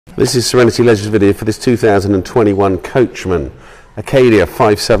This is Serenity Leisure's video for this 2021 Coachman Acadia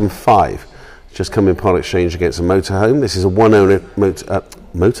 575. Just come in part exchange against a motorhome. This is a one-owner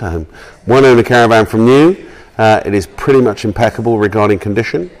motorhome, one-owner caravan from new. It is pretty much impeccable regarding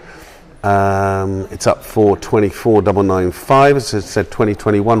condition. It's up for 24,995. As I said,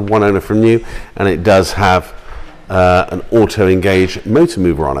 2021, one owner from new, and it does have an auto-engage motor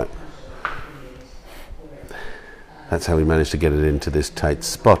mover on it. That's how we managed to get it into this tight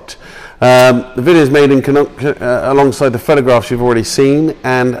spot. The video is made in alongside the photographs you've already seen,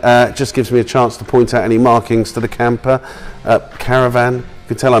 and it just gives me a chance to point out any markings to the camper, caravan. You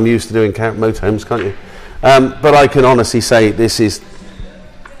can tell I'm used to doing motorhomes, can't you? But I can honestly say this is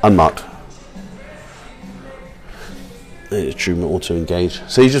unmarked. It's true auto engage.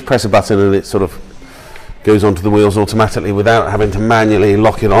 So you just press a button and it sort of goes onto the wheels automatically without having to manually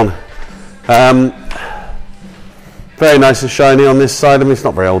lock it on. Very nice and shiny on this side. I mean, it's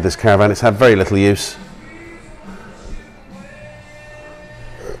not very old, this caravan. It's had very little use.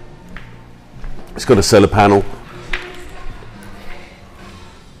 It's got a solar panel.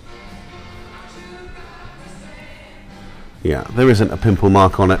 Yeah, there isn't a pimple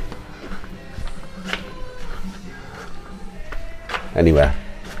mark on it anywhere.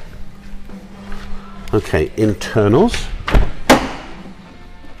 Okay, internals.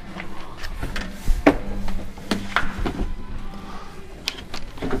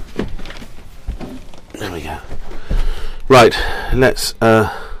 There we go. Right, let's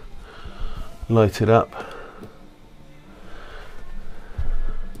light it up.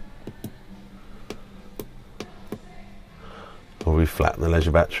 Or reflatten the leisure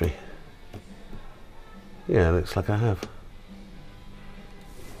battery. Yeah, looks like I have.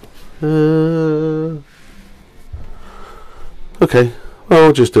 Okay, well,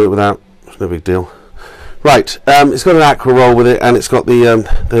 I'll just do it without. It's no big deal. Right, it's got an aqua roll with it, and it's got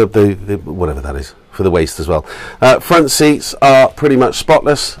the whatever that is for the waist as well. Front seats are pretty much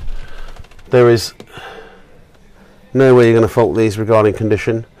spotless. There is no way you're going to fault these regarding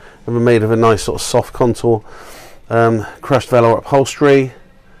condition. They're made of a nice sort of soft contour, crushed velour upholstery.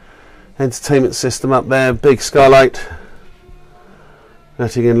 Entertainment system up there, big skylight,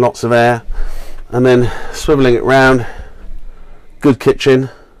 letting in lots of air, and then swiveling it round. Good kitchen.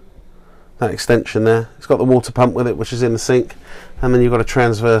 That extension there. It's got the water pump with it, which is in the sink, and then you've got a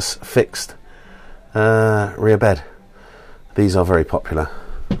transverse fixed rear bed. These are very popular.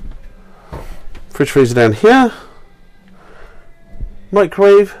 Fridge freezer down here.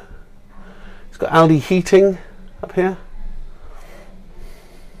 Microwave. It's got Aldi heating up here.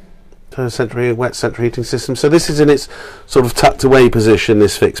 So wet central heating system. So this is in its sort of tucked away position,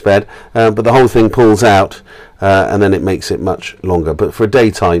 this fixed bed, but the whole thing pulls out and then it makes it much longer. But for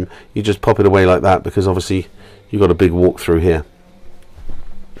daytime, you just pop it away like that, because obviously you've got a big walk through here.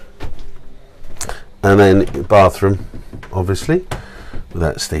 And then bathroom, obviously,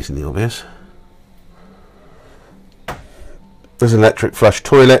 without stating the obvious. There's an electric flush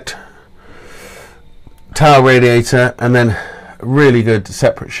toilet, towel radiator, and then a really good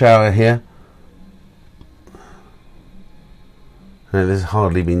separate shower here. And this has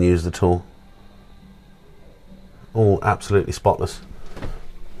hardly been used at all. All absolutely spotless.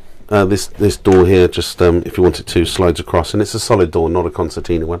 This door here, just if you wanted to, slides across, and it's a solid door, not a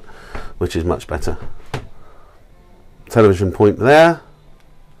concertina one, which is much better. Television point there.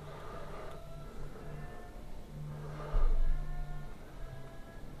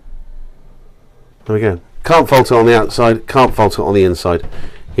 There we go. Can't fault it on the outside, can't fault it on the inside.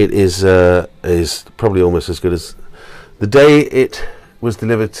 It is probably almost as good as the day it was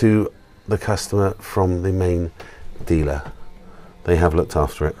delivered to the customer from the main dealer. They have looked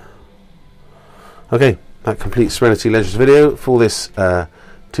after it. Okay, that completes Serenity Leisure's video for this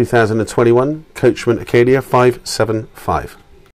 2021 Coachman Acadia 575.